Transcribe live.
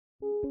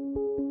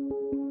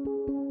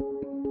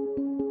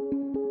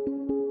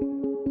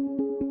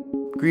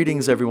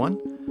Greetings,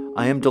 everyone.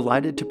 I am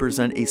delighted to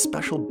present a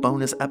special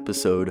bonus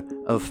episode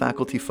of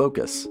Faculty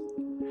Focus.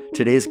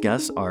 Today's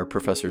guests are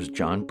Professors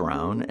John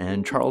Brown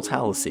and Charles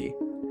Hallisey.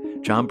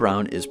 John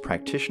Brown is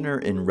practitioner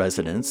in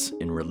residence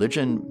in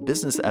religion,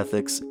 business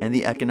ethics, and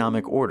the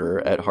economic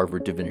order at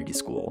Harvard Divinity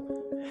School.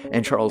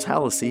 And Charles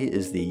Hallisey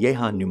is the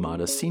Yehan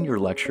Numata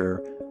Senior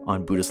Lecturer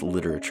on Buddhist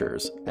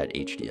Literatures at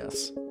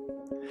HDS.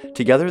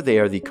 Together, they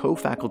are the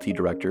co-faculty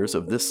directors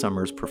of this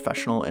summer's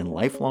professional and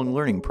lifelong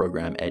learning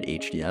program at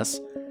HDS,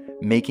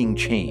 Making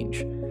Change,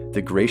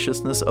 the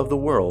Graciousness of the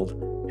World,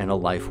 and a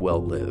Life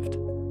Well Lived.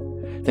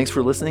 Thanks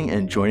for listening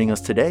and joining us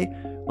today.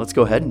 Let's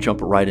go ahead and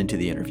jump right into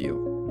the interview.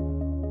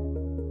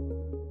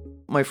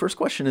 My first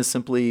question is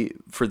simply,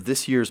 for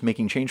this year's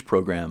Making Change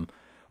program,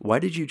 why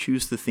did you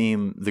choose the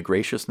theme, the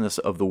graciousness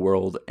of the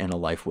world and a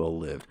life well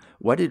lived?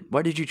 Why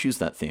did you choose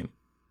that theme?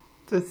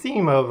 The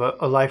theme of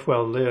a life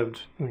well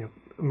lived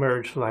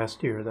emerged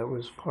last year. That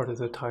was part of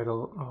the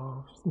title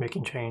of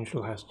Making Change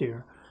last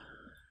year.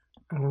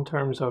 And in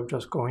terms of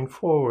just going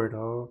forward,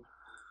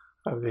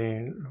 of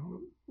the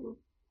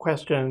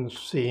questions,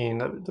 seeing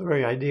the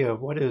very idea of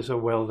what is a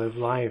well-lived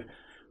life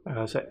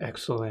as an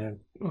excellent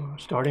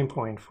starting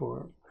point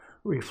for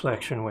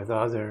reflection with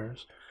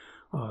others,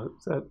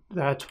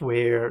 that's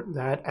where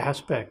that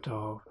aspect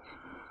of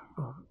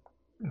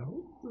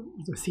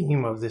the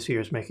theme of this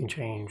year's Making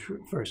Change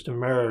first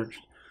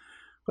emerged.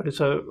 But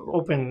it's an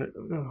open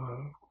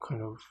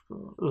kind of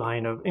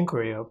line of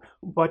inquiry of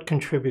what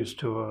contributes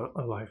to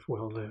a life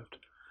well lived.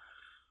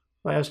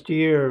 Last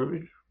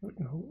year,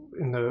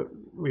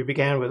 we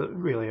began with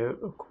really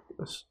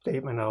a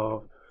statement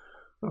of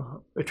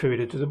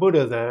attributed to the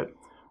Buddha that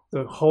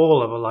the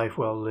whole of a life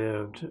well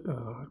lived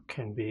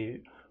can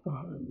be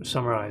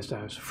summarized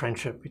as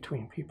friendship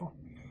between people.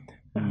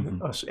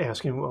 And us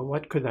asking, well,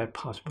 what could that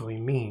possibly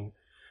mean?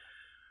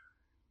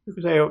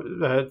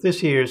 Because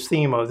this year's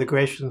theme of the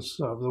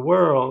graciousness of the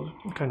world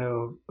kind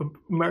of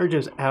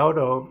emerges out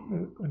of,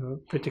 in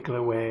a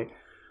particular way,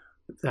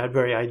 that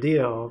very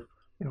idea of,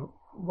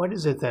 what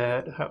is it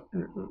that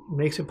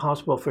makes it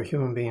possible for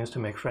human beings to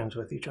make friends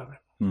with each other?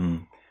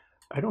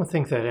 I don't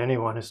think that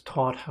anyone is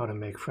taught how to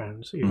make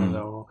friends, even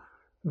though,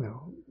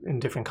 in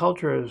different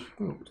cultures,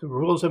 the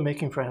rules of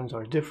making friends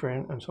are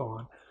different and so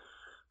on.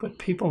 But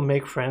people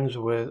make friends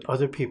with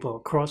other people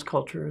across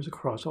cultures,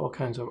 across all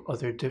kinds of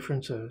other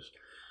differences.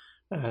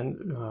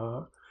 And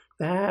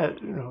that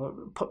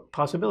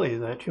possibility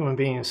that human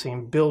beings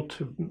seem built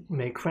to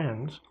make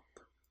friends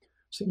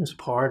seems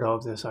part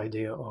of this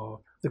idea of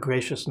the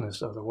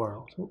graciousness of the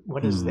world.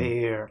 What is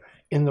there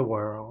in the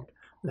world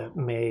that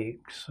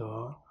makes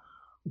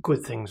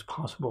good things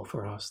possible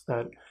for us,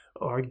 that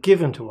are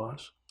given to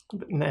us,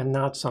 and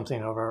not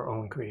something of our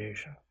own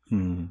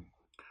creation?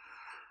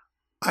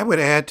 I would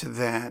add to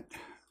that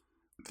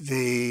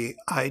the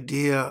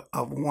idea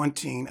of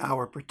wanting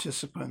our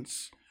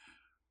participants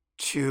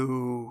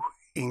to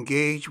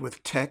engage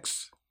with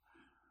texts,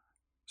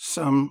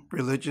 some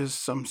religious,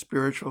 some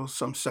spiritual,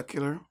 some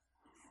secular,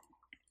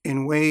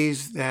 in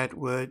ways that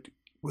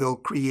will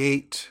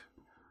create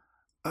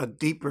a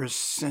deeper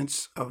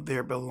sense of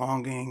their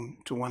belonging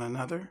to one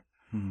another,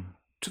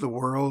 to the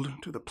world,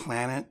 to the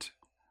planet,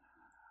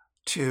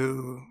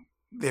 to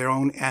their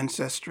own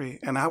ancestry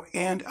and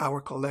our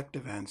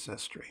collective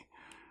ancestry.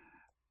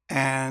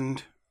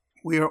 And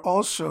we are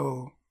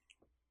also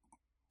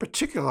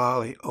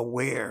particularly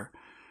aware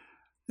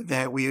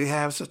that we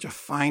have such a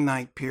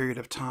finite period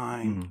of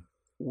time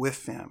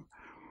with them,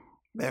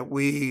 that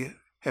we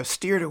have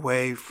steered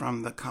away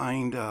from the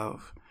kind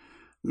of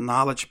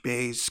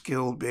knowledge-based,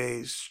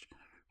 skill-based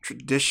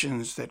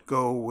traditions that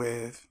go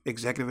with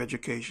executive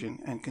education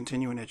and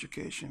continuing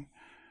education,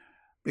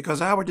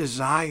 because our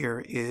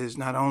desire is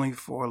not only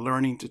for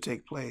learning to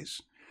take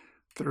place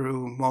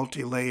through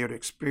multi-layered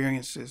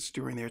experiences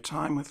during their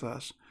time with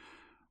us,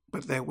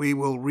 but that we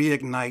will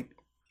reignite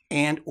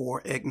and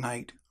or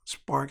ignite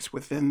sparks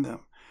within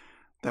them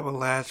that will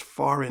last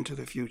far into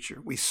the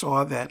future. We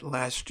saw that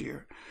last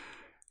year.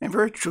 And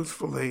very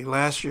truthfully,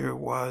 last year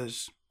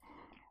was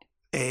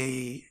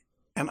an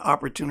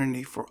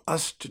opportunity for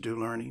us to do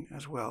learning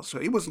as well. So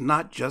it was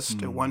not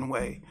just a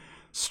one-way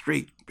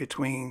street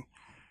between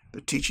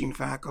the teaching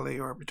faculty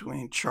or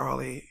between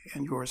Charlie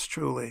and yours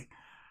truly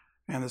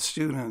and the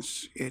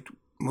students. It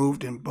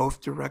moved in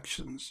both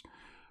directions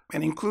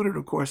and included,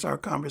 of course, our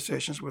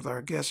conversations with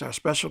our guests, our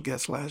special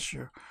guest last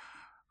year,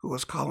 who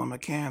was Colin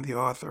McCann, the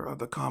author of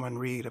The Common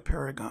Reed, A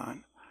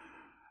Paragon.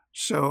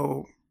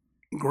 So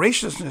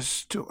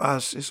graciousness to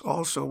us is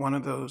also one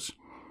of those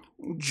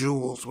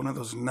jewels, one of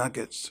those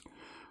nuggets,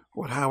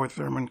 what Howard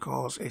Thurman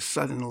calls a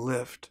sudden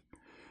lift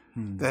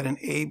that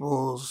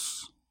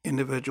enables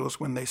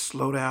individuals, when they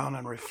slow down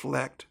and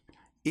reflect,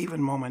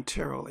 even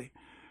momentarily,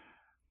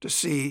 to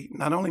see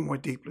not only more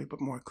deeply,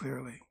 but more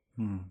clearly.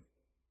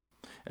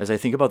 As I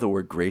think about the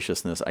word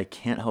graciousness, I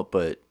can't help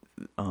but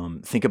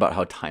think about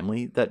how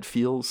timely that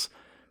feels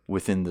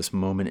within this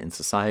moment in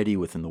society,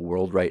 within the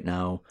world right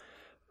now.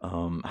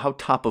 How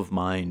top of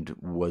mind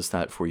was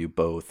that for you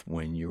both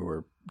when you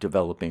were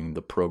developing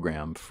the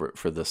program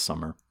for this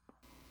summer?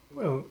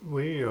 Well,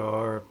 we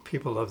are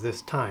people of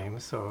this time,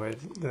 so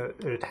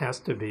it has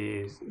to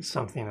be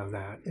something of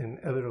that,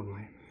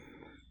 inevitably.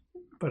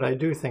 But I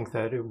do think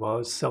that it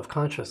was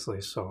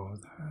self-consciously so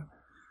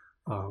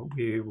that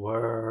we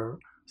were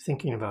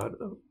thinking about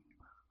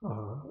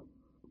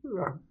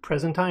our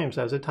present times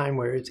as a time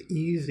where it's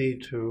easy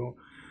to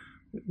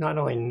not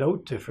only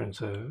note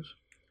differences,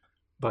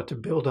 but to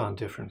build on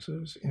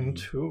differences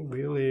into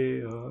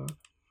really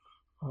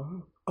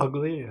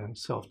ugly and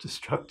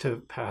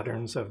self-destructive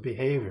patterns of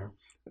behavior.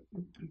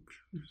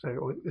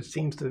 So it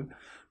seems to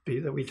be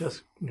that we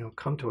just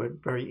come to it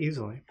very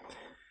easily,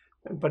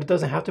 but it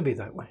doesn't have to be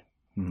that way.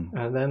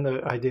 And then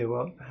the idea,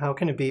 well, how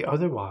can it be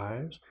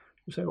otherwise?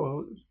 You say,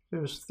 well,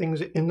 there's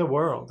things in the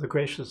world, the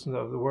graciousness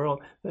of the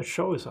world, that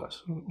shows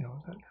us,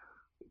 that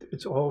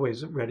it's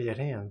always ready at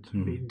hand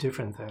to be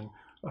different than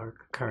our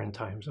current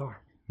times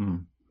are.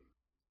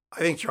 I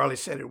think Charlie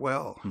said it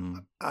well.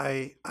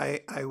 I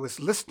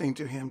was listening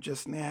to him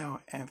just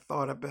now and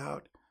thought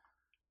about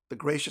the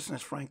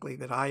graciousness, frankly,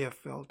 that I have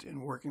felt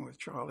in working with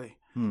Charlie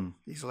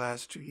these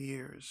last 2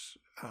 years.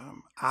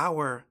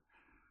 Our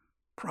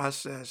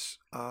process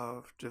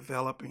of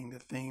developing the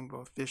theme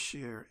both this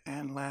year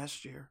and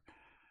last year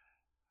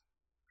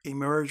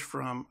emerged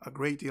from a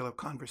great deal of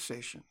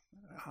conversation.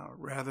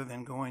 Rather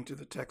than going to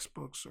the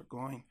textbooks or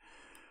going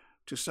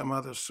to some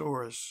other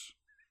source,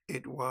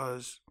 it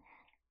was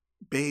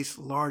based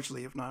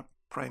largely, if not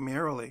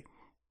primarily,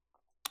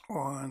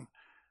 on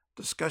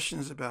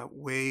discussions about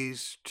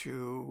ways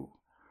to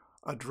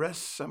address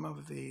some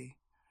of the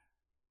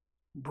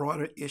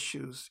broader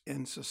issues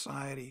in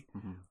society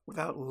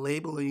without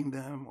labeling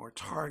them or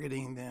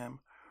targeting them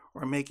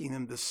or making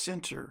them the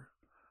center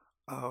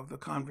of the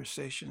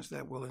conversations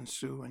that will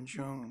ensue in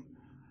June.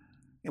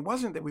 It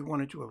wasn't that we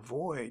wanted to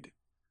avoid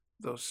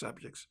those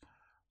subjects,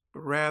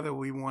 but rather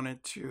we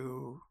wanted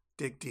to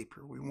dig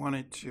deeper. We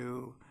wanted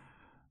to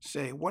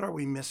say, what are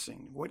we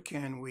missing? What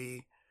can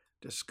we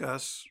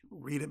discuss,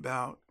 read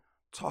about,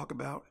 talk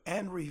about,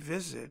 and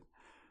revisit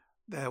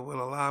that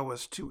will allow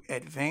us to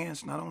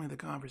advance not only the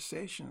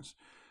conversations,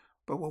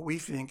 but what we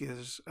think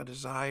is a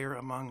desire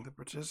among the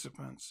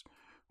participants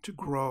to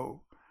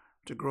grow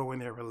in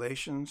their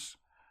relations,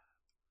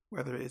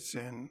 whether it's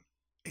in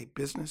a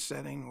business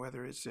setting,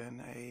 whether it's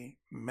in a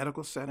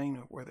medical setting,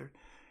 or whether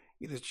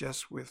it is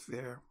just with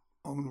their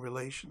own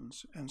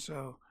relations. And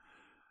so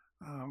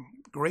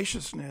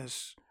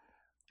graciousness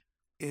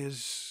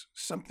is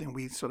something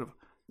we sort of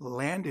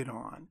landed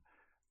on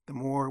the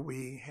more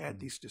we had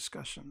these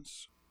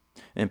discussions.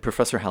 And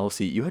Professor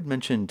Halsey, you had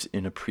mentioned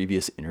in a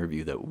previous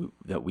interview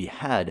that we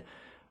had,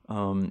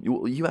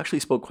 you actually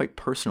spoke quite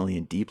personally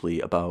and deeply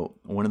about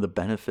one of the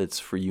benefits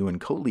for you in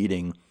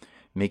co-leading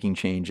Making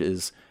Change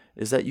is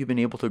that you've been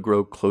able to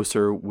grow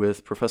closer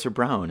with Professor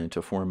Brown and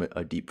to form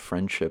a deep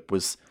friendship.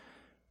 Was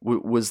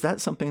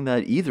that something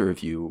that either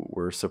of you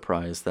were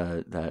surprised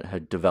that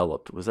had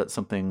developed? Was that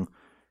something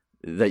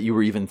that you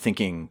were even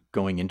thinking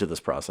going into this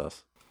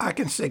process? I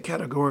can say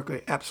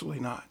categorically, absolutely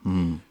not.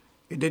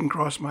 It didn't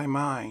cross my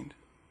mind,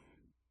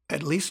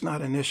 at least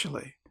not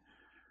initially.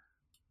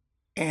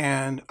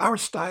 And our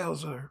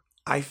styles are,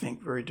 I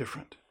think, very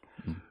different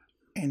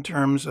in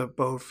terms of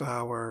both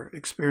our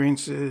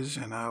experiences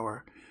and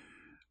our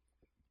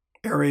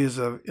areas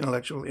of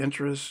intellectual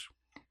interest,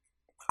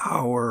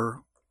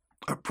 our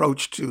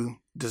approach to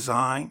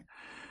design,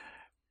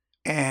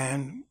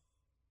 and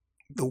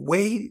the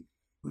way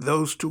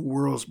those two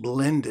worlds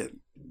blended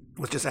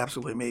was just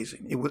absolutely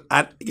amazing.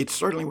 It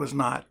certainly was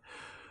not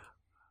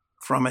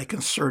from a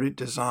concerted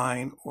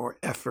design or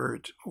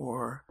effort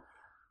or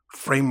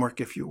framework,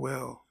 if you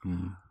will,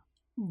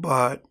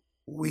 but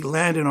we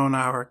landed on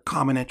our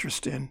common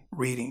interest in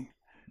reading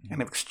and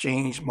have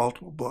exchanged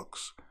multiple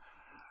books.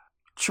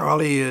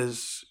 Charlie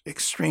is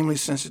extremely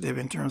sensitive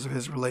in terms of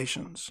his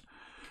relations.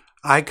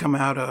 I come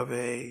out of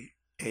a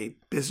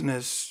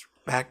business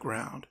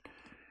background,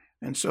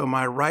 and so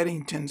my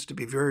writing tends to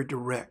be very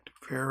direct,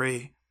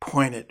 very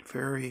pointed,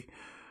 very,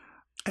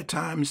 at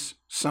times,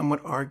 some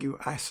would argue,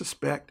 I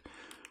suspect,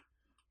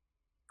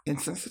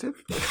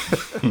 insensitive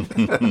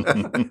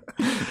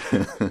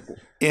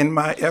in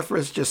my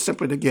efforts just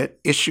simply to get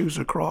issues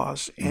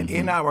across. And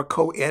in our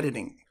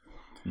co-editing,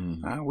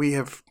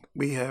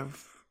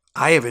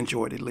 I have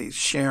enjoyed at least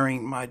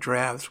sharing my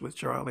drafts with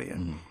Charlie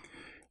and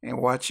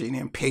watching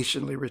him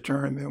patiently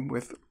return them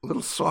with a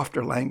little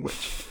softer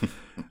language.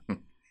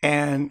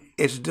 And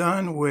it's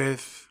done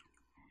with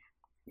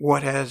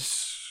what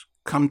has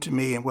come to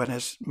me and what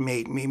has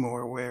made me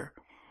more aware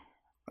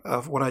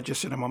of what I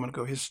just said a moment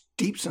ago, his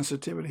deep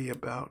sensitivity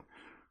about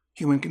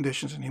human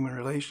conditions and human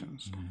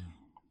relations.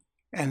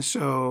 And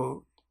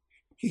so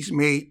he's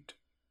made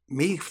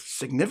me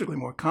significantly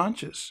more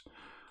conscious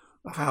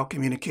of how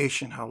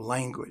communication, how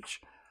language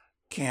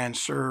can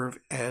serve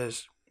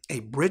as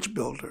a bridge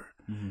builder,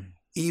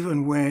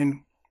 even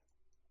when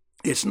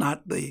it's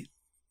not the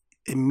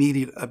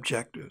immediate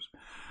objectives.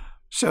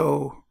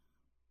 So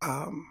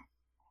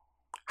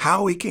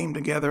how we came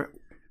together,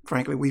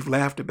 frankly, we've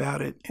laughed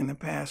about it in the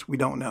past. We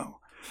don't know.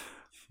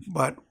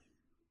 But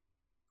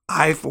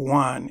I, for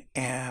one,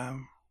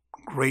 am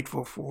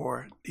grateful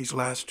for these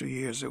last 2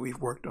 years that we've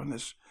worked on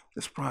this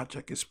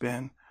project. It's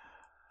been,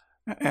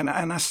 and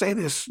I say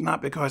this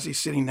not because he's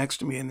sitting next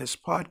to me in this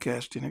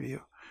podcast interview,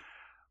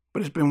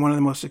 but it's been one of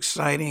the most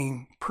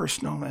exciting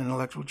personal and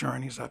intellectual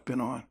journeys I've been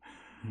on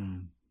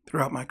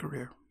throughout my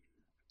career.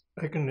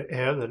 I can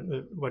add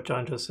that what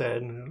John just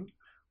said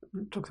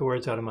took the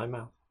words out of my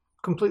mouth.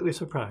 Completely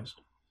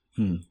surprised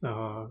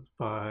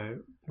by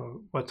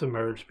what's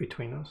emerged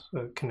between us,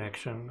 a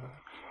connection.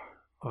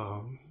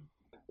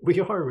 We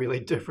are really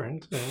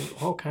different in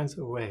all kinds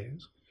of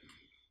ways.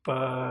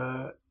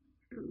 But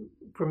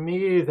for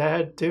me,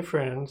 that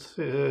difference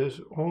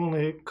is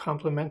only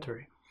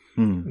complementary,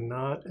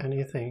 not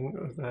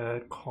anything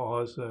that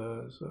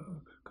causes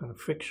kind of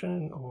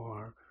friction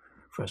or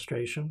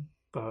frustration,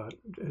 but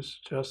it's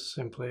just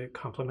simply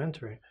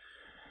complementary.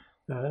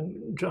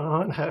 And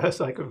John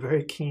has like a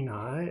very keen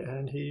eye,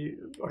 and he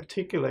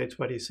articulates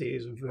what he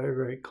sees very,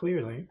 very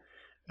clearly.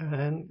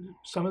 And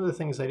some of the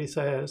things that he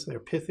says, they're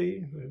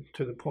pithy, they're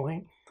to the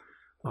point.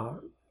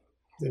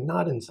 They're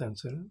not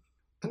insensitive,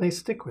 and they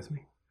stick with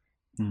me.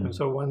 And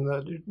so one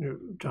that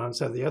John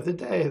said the other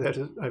day that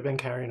I've been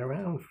carrying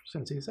around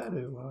since he said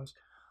it was,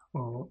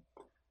 well,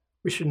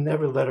 we should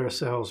never let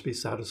ourselves be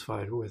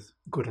satisfied with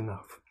good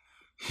enough.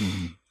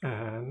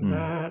 And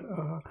that,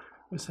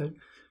 I said,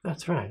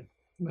 that's right.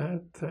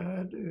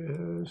 That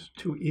is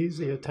too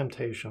easy a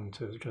temptation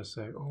to just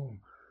say, oh,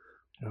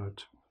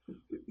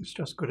 it's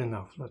just good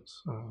enough.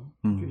 Let's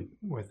be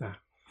with that.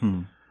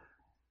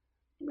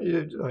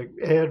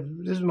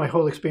 This is my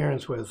whole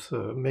experience with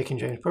Making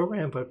Change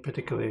program, but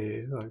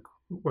particularly like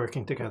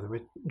working together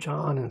with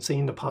John and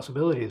seeing the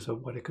possibilities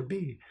of what it could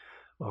be,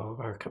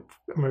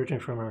 emerging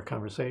from our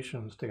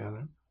conversations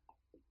together.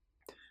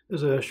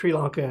 There's a Sri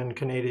Lankan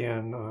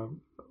Canadian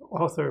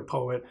author,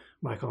 poet,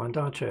 Michael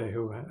Ondaatje,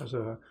 who has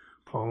a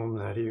poem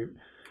that he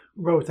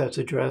wrote that's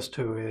addressed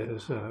to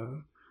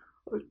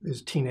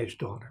his teenage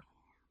daughter,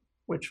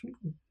 which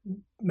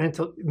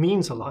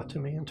means a lot to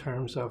me in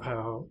terms of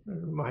how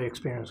my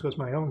experience with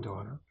my own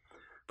daughter.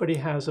 But he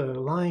has a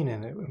line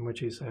in it in which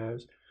he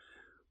says,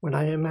 when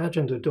I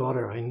imagined a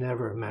daughter, I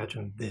never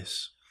imagined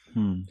this,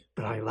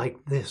 but I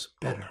like this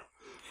better.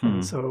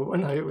 And so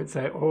when I would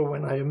say,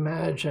 when I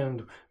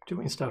imagined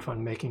doing stuff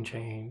on Making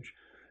Change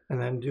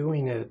and then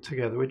doing it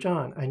together with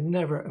John, I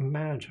never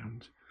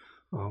imagined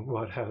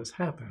what has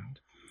happened.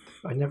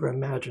 I never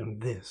imagined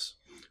this,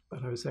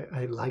 but I would say,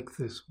 I like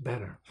this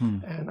better.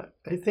 And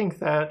I think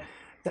that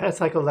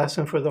that's like a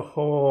lesson for the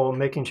whole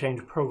Making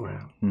Change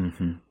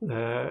program.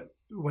 That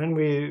when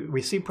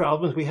we see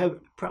problems, we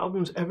have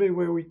problems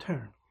everywhere we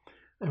turn.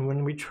 And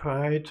when we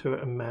try to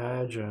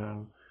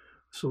imagine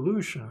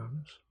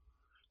solutions,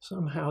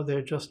 somehow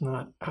they're just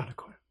not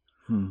adequate.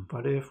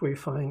 But if we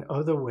find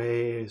other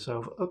ways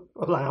of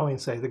allowing,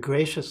 say, the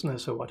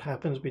graciousness of what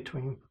happens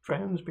between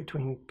friends,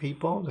 between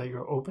people that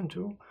you're open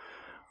to,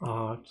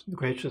 the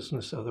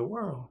graciousness of the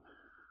world,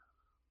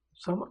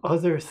 some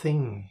other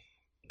thing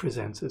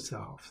presents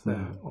itself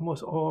that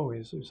almost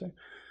always you say,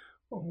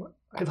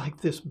 I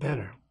like this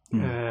better.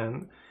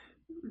 And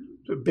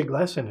the big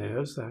lesson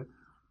is that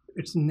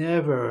it's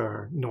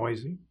never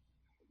noisy.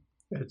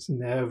 It's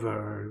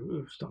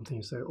never something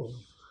you say,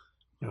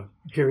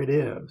 here it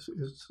is.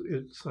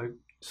 It's like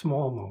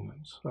small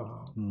moments,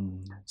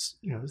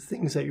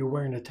 things that you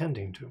weren't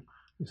attending to.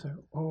 You say,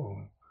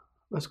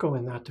 let's go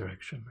in that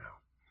direction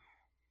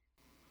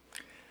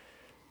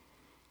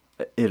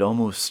now. It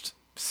almost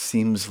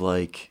seems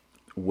like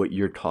what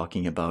you're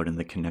talking about and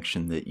the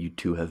connection that you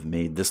two have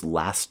made, this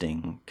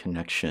lasting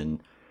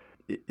connection,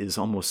 is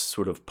almost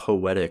sort of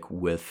poetic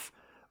with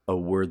a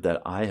word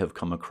that I have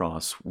come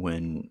across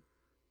when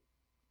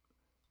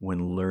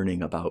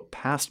learning about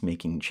past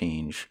Making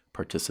Change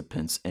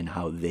participants and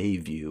how they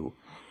view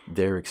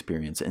their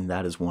experience, and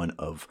that is one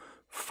of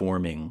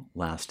forming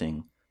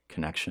lasting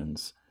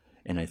connections.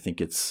 And I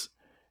think it's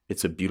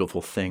a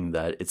beautiful thing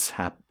that it's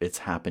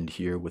happened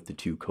here with the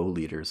two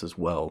co-leaders as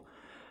well.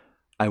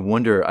 I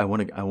want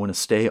to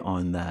stay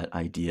on that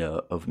idea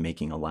of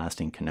making a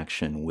lasting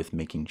connection with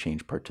Making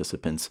Change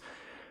participants.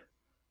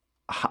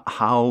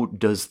 How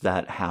does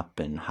that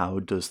happen? How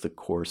does the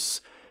course,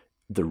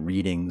 the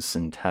readings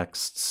and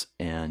texts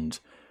and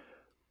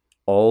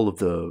all of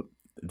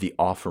the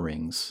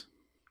offerings,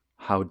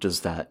 how does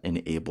that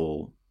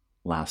enable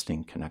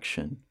lasting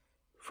connection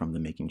from the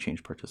Making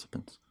Change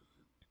participants?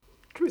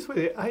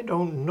 Truthfully, I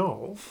don't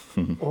know.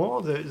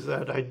 All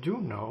that I do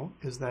know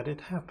is that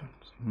it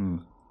happens.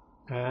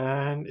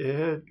 And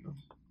it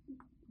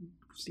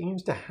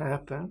seems to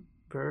happen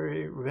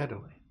very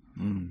readily.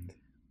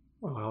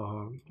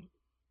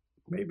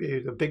 Maybe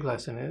the big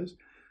lesson is,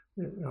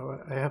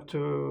 I have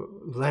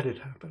to let it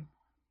happen.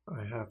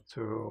 I have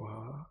to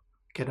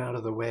get out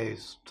of the way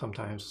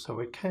sometimes so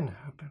it can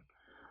happen.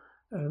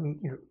 And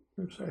you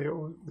say,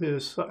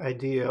 this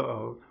idea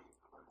of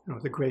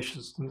the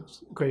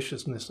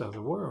graciousness of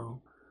the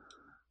world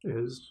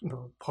is,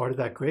 part of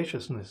that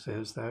graciousness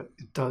is that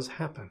it does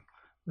happen,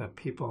 that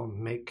people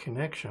make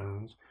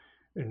connections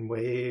in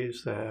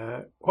ways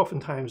that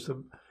oftentimes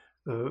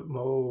the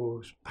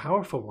most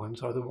powerful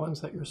ones are the ones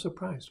that you're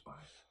surprised by.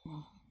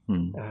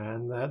 Hmm.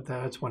 And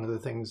that's one of the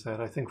things that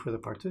I think for the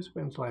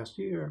participants last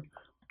year,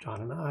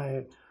 John and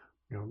I,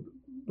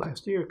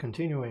 last year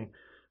continuing,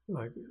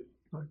 like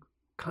like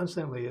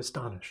constantly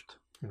astonished,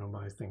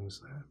 by things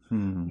that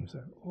Hmm. you say,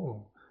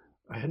 oh,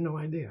 I had no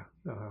idea.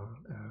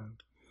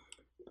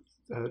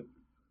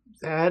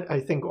 That I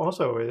think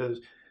also is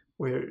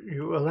where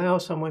you allow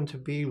someone to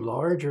be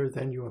larger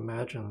than you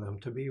imagine them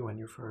to be when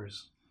you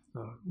first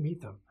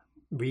meet them.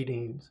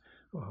 Readings,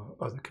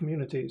 other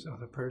communities,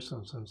 other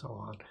persons, and so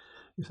on.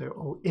 You say,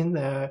 oh, in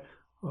that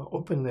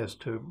openness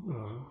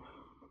to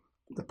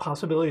the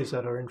possibilities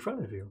that are in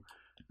front of you,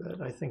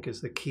 that I think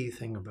is the key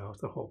thing about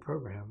the whole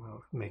program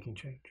of making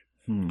change.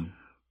 Hmm.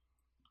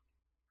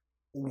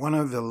 One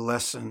of the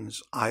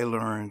lessons I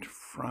learned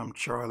from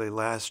Charlie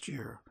last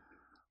year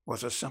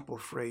was a simple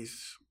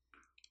phrase: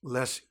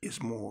 less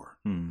is more.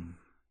 Hmm.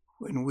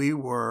 When we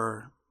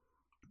were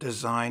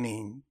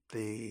designing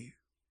the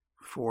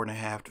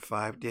 4.5 to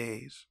 5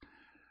 days,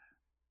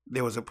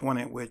 there was a point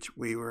at which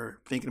we were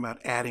thinking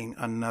about adding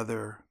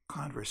another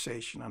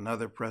conversation,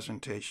 another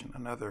presentation,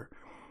 another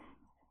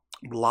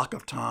block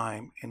of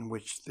time in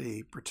which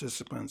the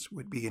participants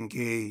would be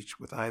engaged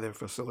with either a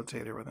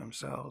facilitator or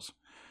themselves.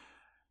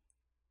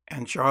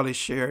 And Charlie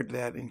shared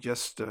that in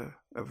just a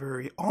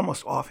very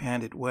almost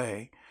offhanded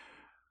way,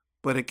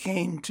 but it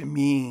came to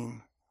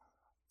mean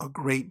a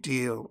great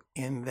deal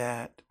in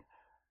that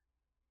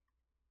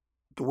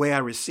the way I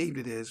received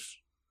it is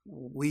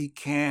we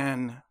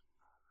can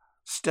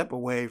step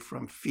away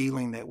from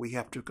feeling that we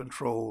have to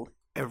control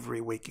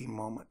every waking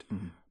moment,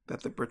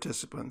 that the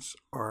participants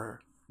are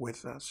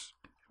with us.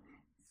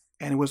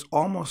 And it was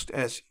almost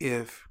as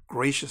if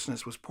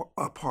graciousness was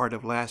a part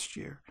of last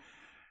year.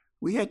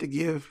 We had to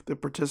give the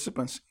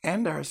participants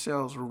and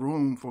ourselves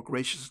room for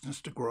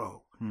graciousness to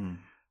grow.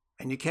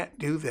 And you can't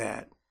do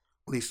that, at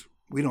least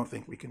we don't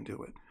think we can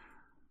do it,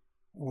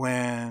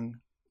 when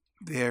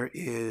there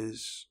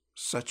is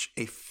such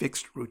a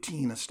fixed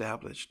routine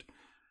established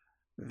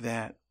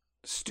that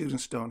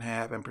students don't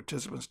have and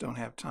participants don't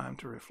have time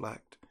to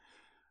reflect,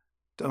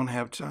 don't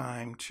have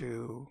time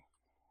to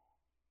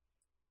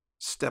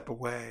step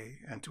away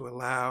and to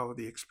allow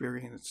the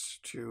experience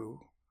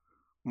to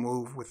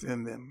move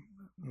within them.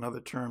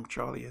 Another term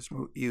Charlie has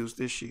used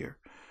this year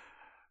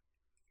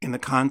in the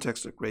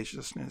context of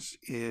graciousness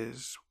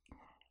is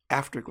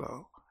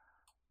afterglow.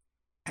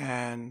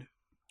 And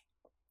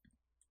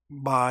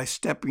by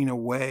stepping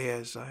away,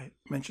 as I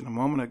mentioned a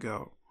moment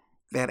ago,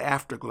 that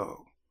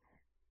afterglow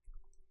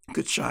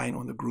could shine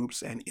on the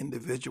groups and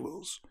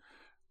individuals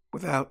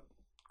without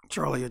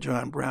Charlie or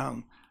John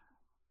Brown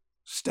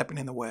stepping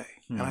in the way.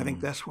 And I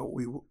think that's what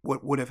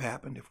would have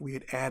happened if we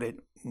had added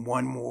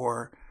one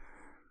more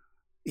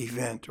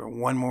event or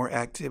one more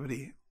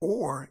activity,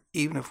 or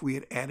even if we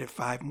had added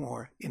 5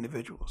 more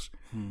individuals.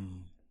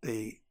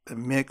 The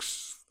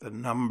mix, the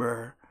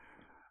number,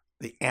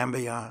 the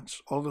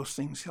ambiance, all those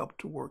things help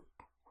to work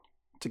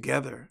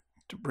together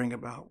to bring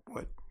about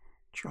what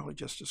Charlie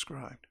just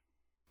described.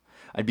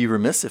 I'd be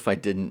remiss if I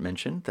didn't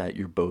mention that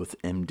you're both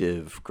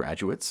MDiv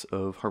graduates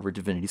of Harvard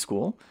Divinity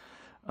School.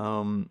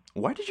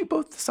 Why did you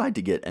both decide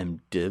to get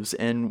MDivs,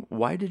 and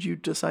why did you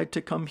decide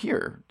to come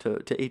here to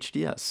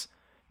HDS?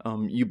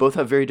 You both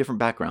have very different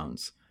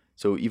backgrounds,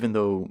 so even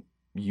though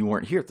you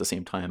weren't here at the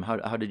same time,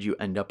 how did you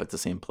end up at the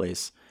same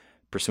place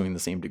pursuing the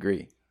same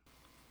degree?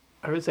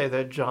 I would say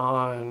that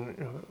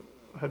John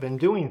had been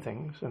doing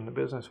things in the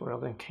business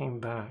world and came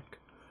back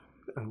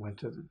and went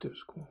to the div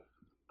school.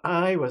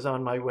 I was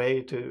on my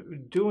way to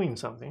doing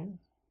something,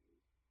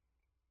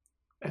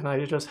 and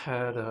I just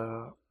had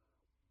a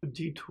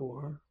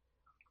detour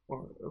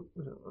or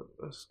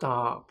a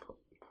stop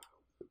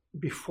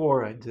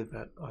before I did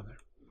that other.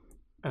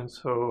 And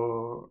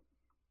so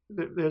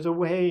there's a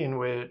way in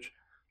which,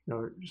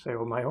 you say,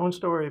 well, my own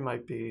story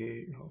might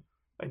be,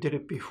 I did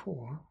it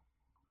before,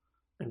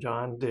 and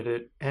John did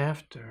it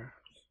after.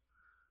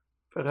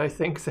 But I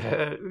think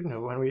that,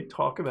 when we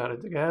talk about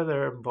it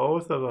together,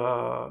 both of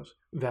us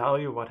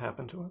value what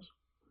happened to us.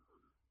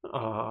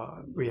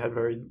 We had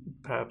very,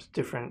 perhaps,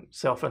 different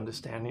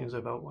self-understandings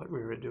about what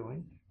we were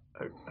doing.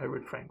 I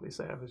would frankly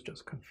say I was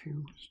just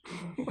confused.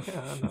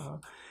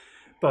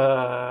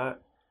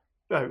 But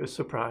I was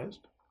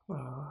surprised.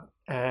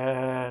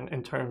 And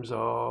in terms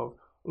of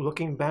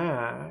looking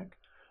back,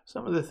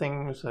 some of the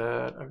things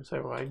that I would say,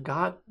 I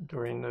got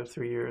during the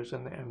 3 years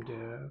in the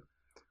MDiv,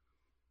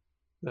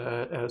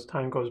 that as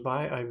time goes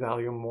by, I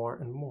value more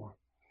and more.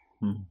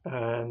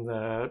 And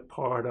that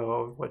part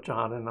of what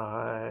John and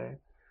I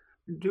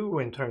do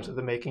in terms of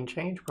the Making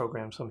Change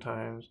program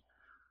sometimes,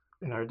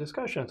 in our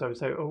discussions, I would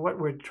say, what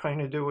we're trying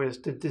to do is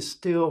to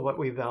distill what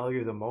we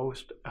value the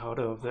most out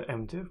of the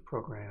MDiv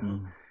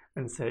program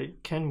and say,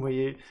 can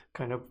we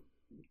kind of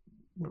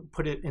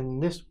put it in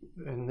this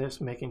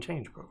Making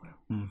Change program?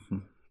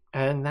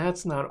 And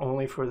that's not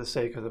only for the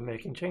sake of the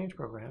Making Change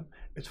program,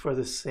 it's for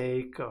the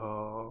sake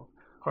of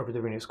Harvard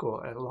Divinity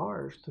School at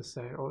large to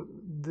say,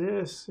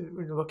 this,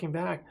 looking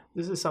back,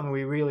 this is something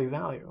we really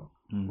value.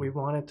 We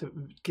wanted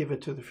to give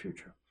it to the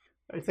future.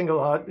 I think a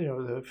lot,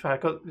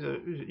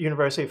 the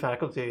University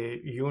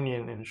Faculty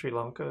Union in Sri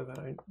Lanka, that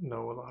I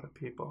know a lot of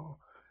people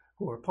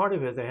who were part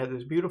of it, they had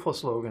this beautiful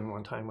slogan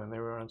one time when they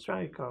were on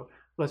strike of,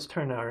 let's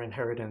turn our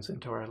inheritance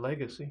into our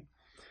legacy.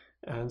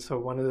 And so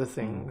one of the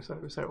things I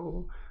would say,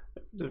 oh,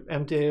 the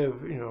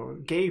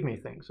MDiv, gave me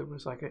things. It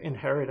was like an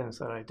inheritance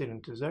that I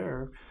didn't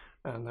deserve.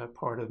 And that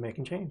part of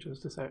making change is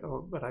to say,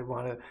 oh, but I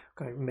want to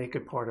kind of make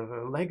it part of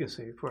a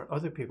legacy for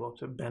other people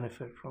to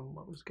benefit from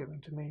what was given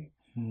to me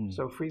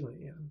so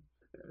freely and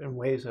in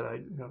ways that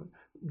I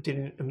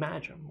didn't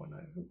imagine when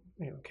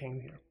I came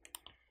here.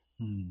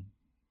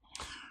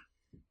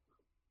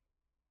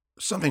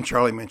 Something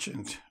Charlie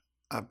mentioned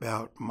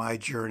about my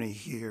journey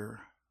here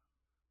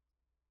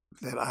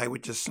that I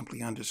would just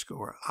simply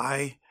underscore.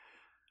 I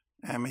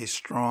am a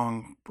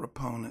strong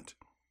proponent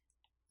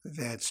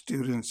that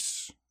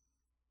students,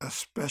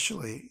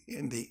 especially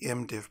in the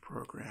MDiv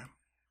program,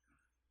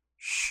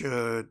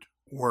 should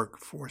work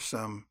for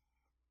some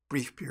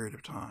brief period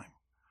of time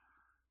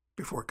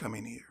before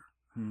coming here.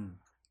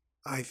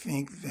 I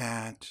think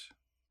that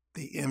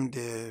the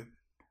MDiv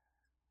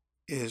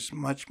is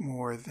much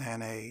more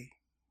than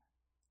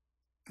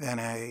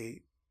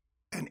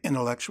an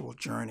intellectual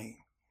journey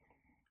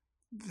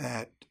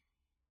that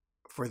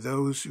for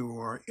those who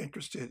are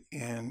interested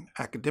in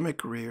academic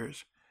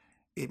careers,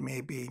 it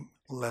may be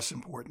less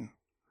important.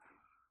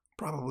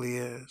 Probably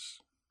is.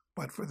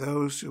 But for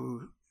those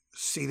who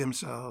see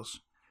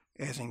themselves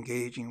as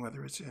engaging,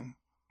 whether it's in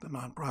the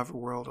nonprofit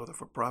world or the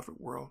for-profit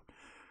world,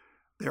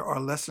 there are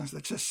lessons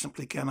that just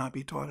simply cannot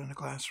be taught in the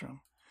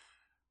classroom.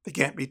 They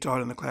can't be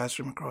taught in the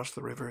classroom across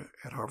the river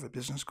at Harvard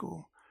Business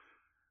School.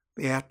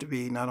 They have to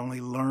be not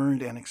only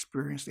learned and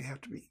experienced, they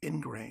have to be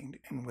ingrained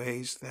in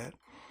ways that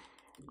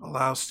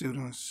allow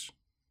students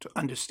to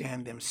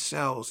understand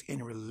themselves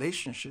in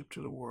relationship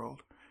to the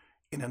world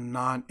in a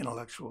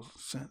non-intellectual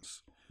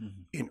sense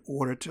in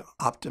order to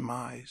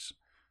optimize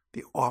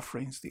the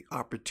offerings, the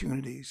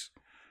opportunities,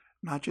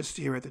 not just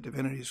here at the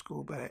Divinity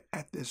School, but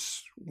at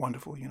this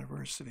wonderful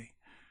university.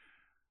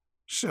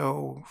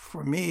 So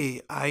for me,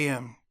 I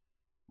am,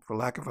 for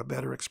lack of a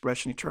better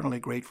expression,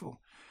 eternally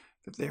grateful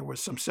that there was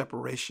some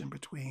separation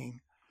between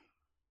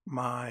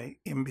my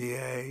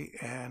MBA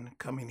and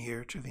coming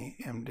here to the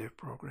MDiv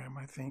program.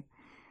 I think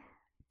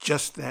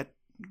just that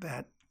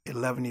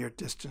 11-year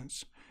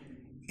distance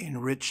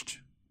enriched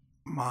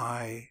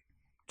my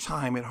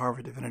time at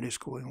Harvard Divinity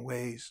School in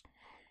ways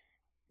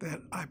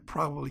that I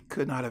probably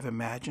could not have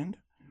imagined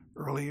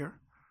earlier,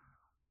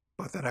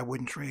 but that I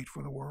wouldn't trade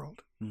for the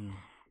world.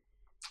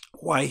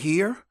 Why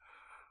here?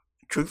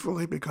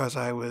 Truthfully, because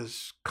I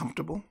was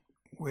comfortable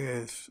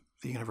with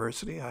the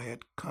university. I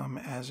had come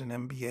as an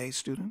MBA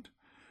student,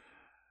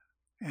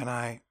 and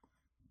I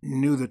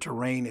knew the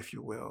terrain, if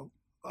you will,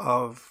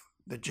 of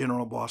the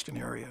general Boston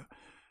area.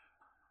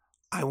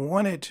 I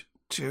wanted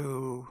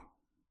to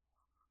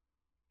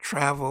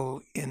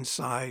travel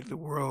inside the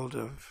world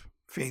of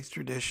faith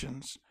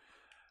traditions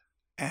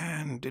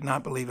and did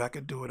not believe I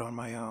could do it on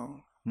my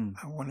own.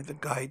 I wanted the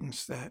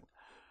guidance that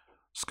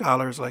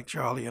scholars like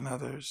Charlie and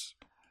others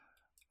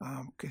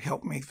could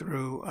help me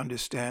through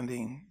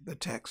understanding the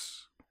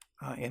texts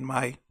in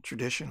my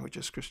tradition, which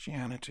is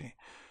Christianity,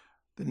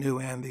 the New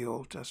and the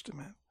Old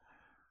Testament.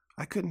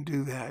 I couldn't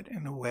do that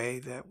in a way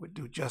that would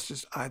do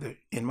justice either,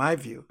 in my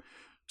view,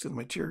 to the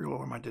material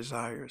or my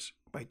desires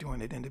by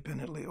doing it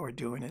independently or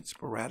doing it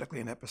sporadically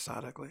and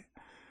episodically.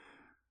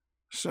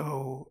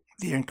 So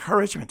the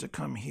encouragement to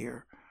come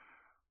here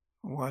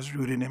was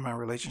rooted in my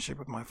relationship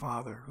with my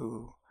father,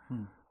 who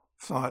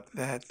thought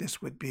that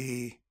this would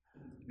be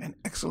an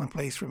excellent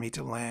place for me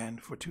to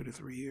land for 2 to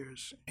 3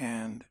 years,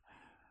 and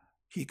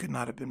he could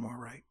not have been more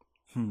right.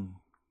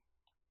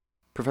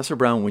 Professor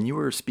Brown, when you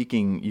were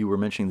speaking, you were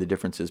mentioning the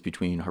differences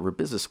between Harvard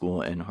Business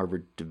School and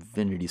Harvard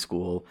Divinity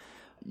School.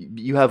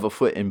 You have a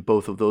foot in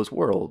both of those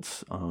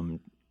worlds.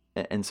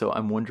 And so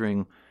I'm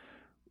wondering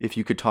if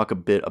you could talk a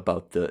bit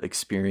about the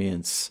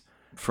experience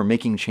for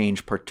making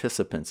change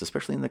participants,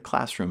 especially in the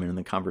classroom and in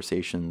the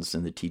conversations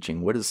and the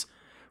teaching. What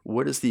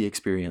is the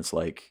experience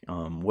like?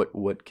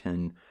 What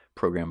can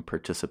program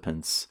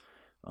participants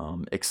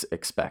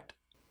expect?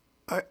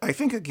 I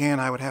think, again,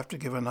 I would have to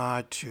give a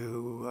nod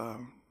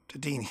to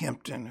Dean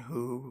Hampton,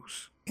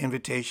 whose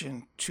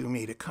invitation to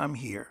me to come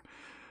here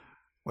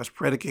was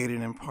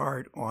predicated in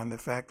part on the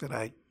fact that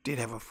I did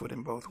have a foot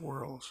in both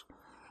worlds.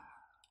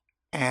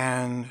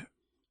 And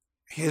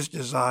his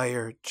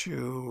desire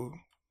to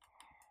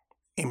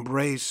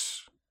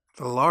embrace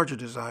the larger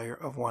desire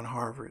of One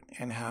Harvard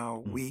and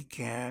how we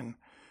can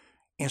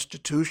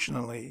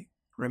institutionally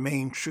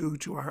remain true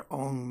to our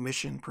own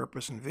mission,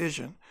 purpose, and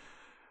vision,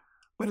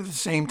 but at the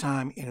same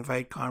time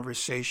invite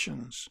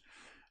conversations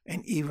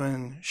and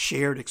even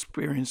shared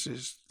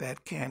experiences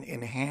that can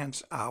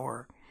enhance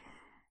our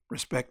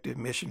respective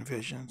mission,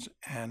 visions,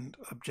 and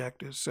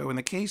objectives. So in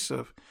the case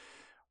of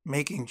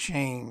making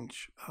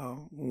change,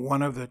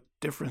 one of the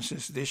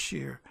differences this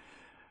year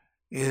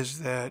is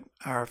that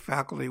our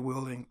faculty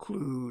will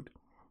include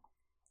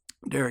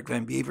Derek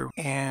Van Beaver,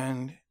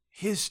 and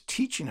his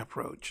teaching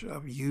approach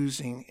of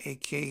using a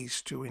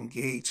case to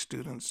engage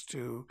students,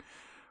 to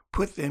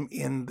put them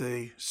in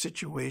the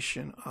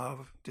situation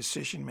of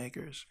decision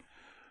makers,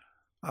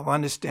 of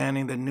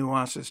understanding the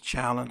nuances,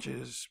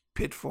 challenges,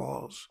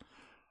 pitfalls,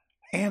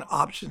 and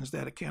options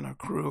that can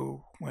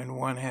accrue when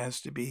one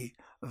has to be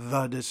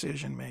the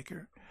decision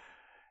maker,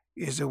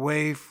 is a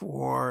way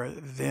for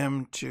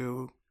them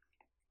to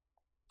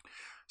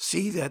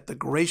see that the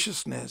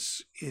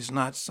graciousness is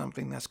not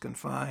something that's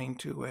confined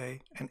to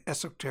an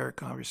esoteric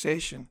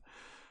conversation,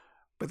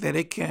 but that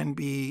it can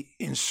be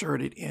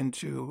inserted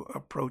into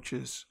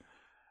approaches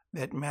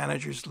that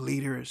managers,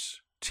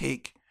 leaders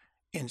take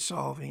in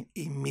solving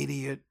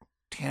immediate,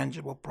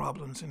 tangible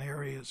problems in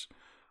areas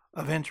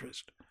of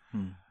interest.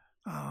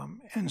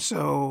 And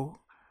so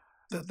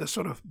the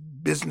sort of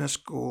business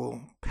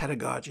school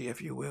pedagogy,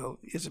 if you will,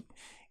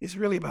 is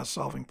really about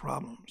solving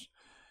problems.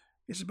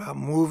 It's about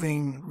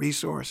moving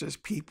resources,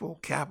 people,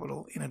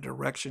 capital in a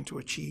direction to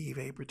achieve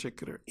a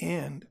particular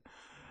end.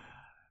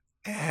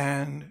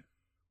 And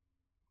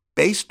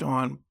based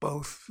on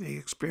both the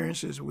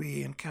experiences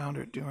we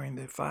encountered during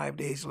the 5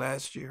 days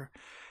last year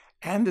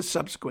and the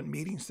subsequent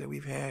meetings that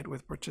we've had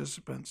with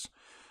participants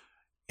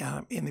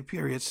in the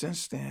period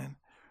since then,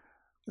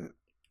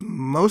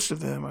 most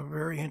of them are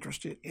very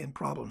interested in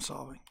problem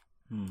solving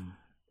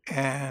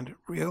and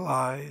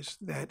realize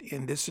that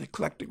in this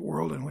eclectic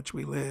world in which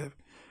we live,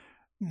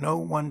 no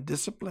one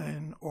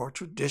discipline or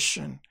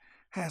tradition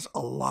has a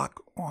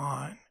lock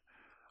on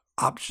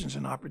options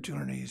and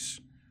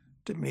opportunities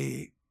to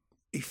be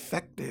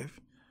effective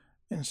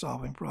in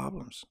solving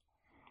problems.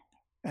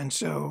 And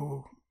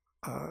so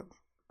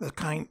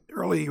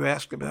earlier you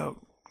asked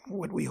about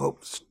what we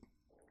hope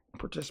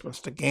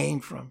participants to gain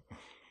from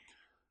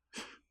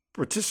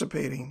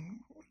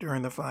participating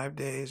during the 5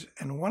 days,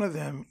 and one of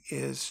them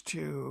is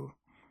to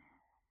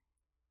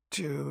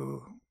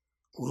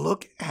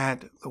look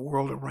at the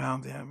world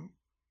around them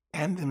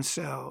and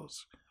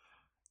themselves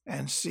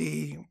and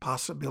see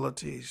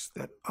possibilities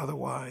that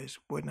otherwise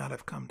would not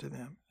have come to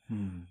them.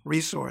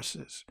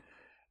 Resources.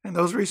 And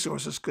those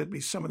resources could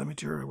be some of the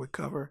material we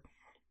cover,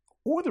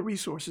 or the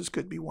resources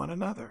could be one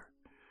another.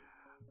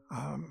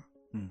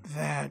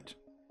 That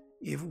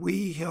if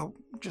we help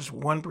just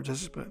one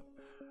participant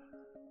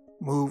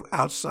move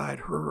outside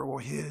her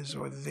or his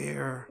or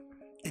their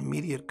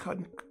immediate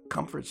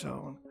comfort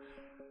zone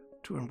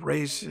to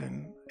embrace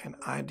an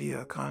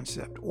idea, a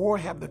concept, or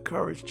have the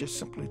courage just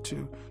simply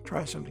to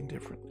try something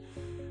different.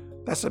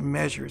 That's a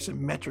measure, it's a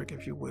metric,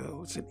 if you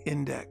will. It's an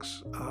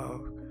index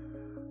of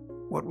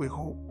what we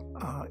hope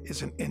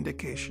is an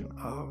indication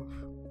of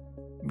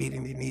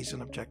meeting the needs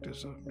and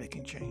objectives of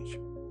making change.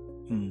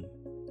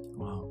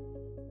 Wow.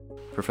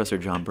 Professor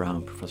John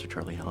Brown, Professor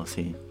Charlie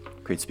Hallisey,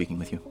 great speaking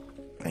with you.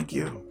 Thank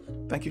you.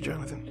 Thank you,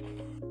 Jonathan.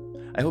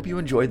 I hope you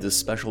enjoyed this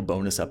special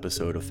bonus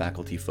episode of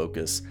Faculty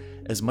Focus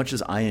as much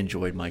as I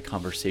enjoyed my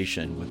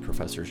conversation with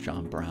Professors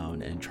John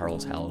Brown and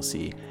Charles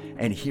Hallisey,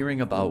 and hearing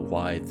about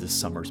why this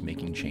summer's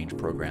Making Change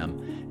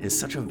program is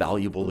such a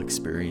valuable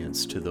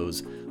experience to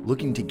those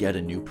looking to get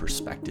a new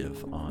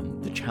perspective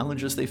on the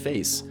challenges they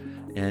face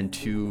and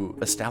to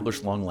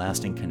establish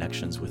long-lasting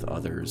connections with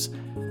others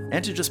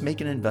and to just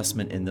make an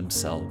investment in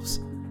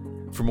themselves.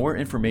 For more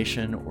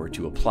information or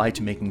to apply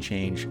to Making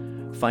Change,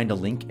 find a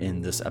link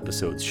in this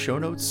episode's show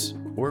notes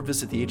or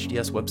visit the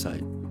HDS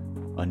website.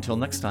 Until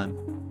next time.